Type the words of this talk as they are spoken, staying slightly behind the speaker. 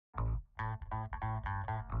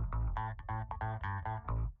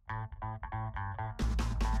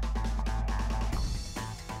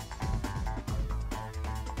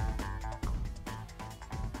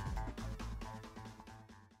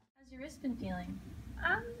been feeling?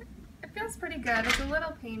 It feels pretty good. It's a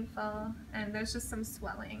little painful, and there's just some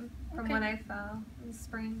swelling from when I fell and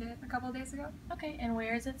sprained it a couple of days ago. Okay, and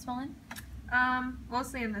where is it swollen?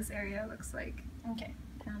 Mostly in this area, it looks like. Okay,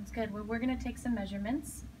 sounds good. Well, we're going to take some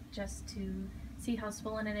measurements just to see how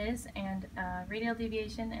swollen it is, and radial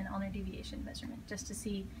deviation and ulnar deviation measurement, just to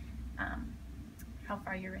see how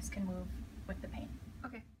far your wrist can move with the pain.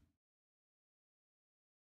 Okay.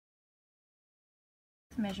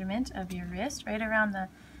 Measurement of your wrist right around the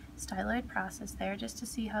styloid process there, just to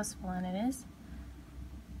see how swollen it is.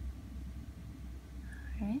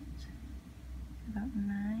 Alright, about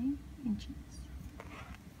 9 inches.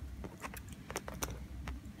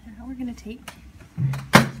 Now we're going to take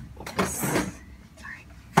this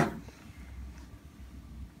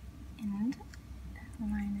and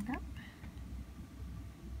line it up.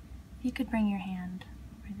 You could bring your hand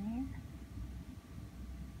over there.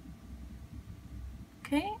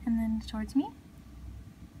 Okay, and then towards me.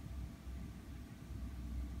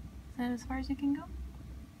 Is that as far as you can go?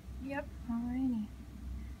 Yep. Alrighty.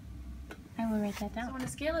 I will write that down. So on a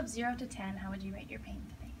scale of 0 to 10, how would you rate your pain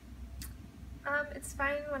today? It's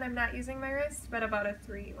fine when I'm not using my wrist, but about a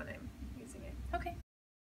 3 when I'm using it. Okay.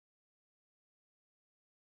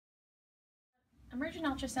 Immersion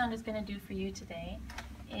Ultrasound is going to do for you today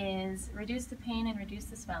is reduce the pain and reduce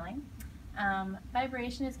the swelling.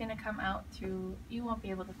 Vibration is going to come out through, you won't be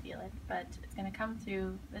able to feel it, but it's going to come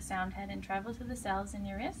through the sound head and travel to the cells in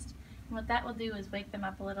your wrist. And what that will do is wake them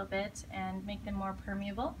up a little bit and make them more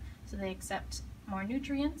permeable so they accept more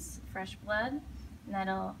nutrients, fresh blood, and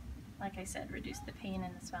that'll, like I said, reduce the pain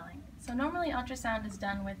and the swelling. So normally ultrasound is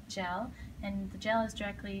done with gel, and the gel is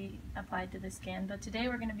directly applied to the skin, but today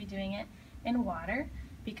we're going to be doing it in water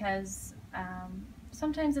because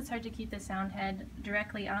sometimes it's hard to keep the sound head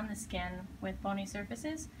directly on the skin with bony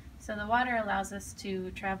surfaces, so the water allows us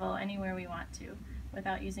to travel anywhere we want to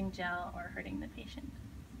without using gel or hurting the patient.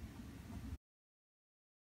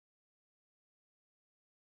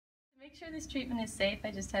 To make sure this treatment is safe,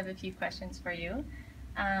 I just have a few questions for you.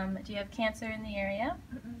 Do you have cancer in the area?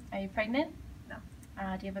 Mm-mm. Are you pregnant? No.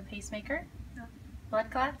 Do you have a pacemaker? No. Blood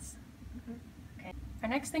clots? Mm-hmm. Okay. Our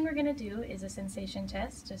next thing we're going to do is a sensation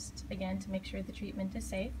test, just again to make sure the treatment is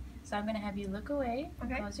safe. So I'm going to have you look away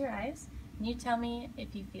and close your eyes, and you tell me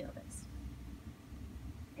if you feel this.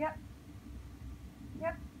 Yep.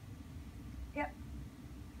 Yep. Yep.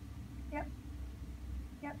 Yep.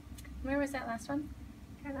 Yep. Where was that last one?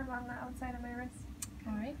 Kind of on the outside of my wrist.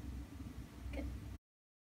 All right. Good.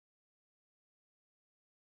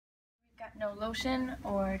 We've got no lotion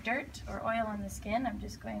or dirt or oil on the skin. I'm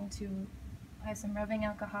just going to apply some rubbing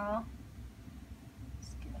alcohol.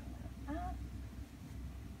 Just get a little up.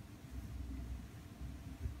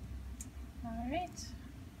 All right.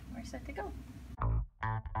 We're set to go.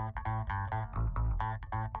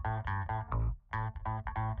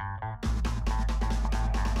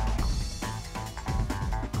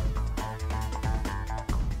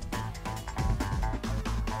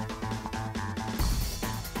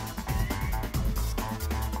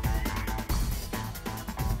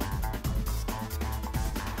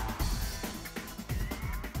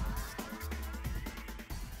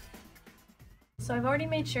 So I've already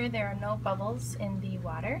made sure there are no bubbles in the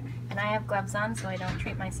water, and I have gloves on so I don't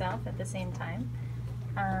treat myself at the same time.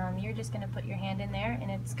 You're just going to put your hand in there,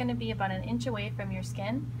 and it's going to be about an inch away from your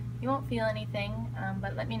skin. You won't feel anything,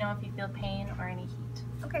 but let me know if you feel pain or any heat.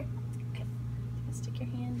 Okay. Okay. Just stick your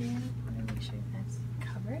hand in and make sure that's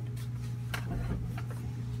covered.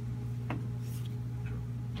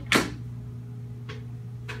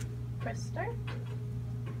 Press start.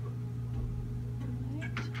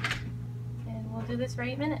 We'll do this for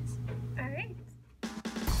 8 minutes. All right.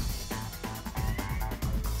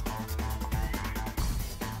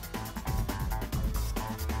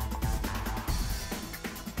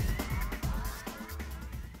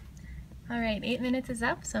 All right, 8 minutes is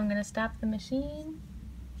up, so I'm going to stop the machine,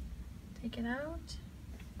 take it out.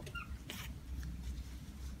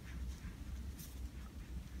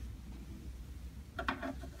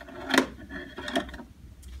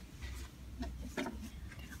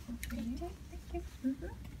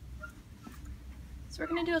 So we're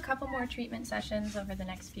going to do a couple more treatment sessions over the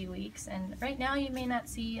next few weeks, and right now you may not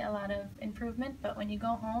see a lot of improvement, but when you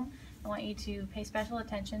go home I want you to pay special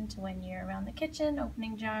attention to when you're around the kitchen,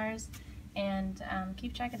 opening jars, and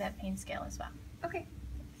keep track of that pain scale as well. Okay.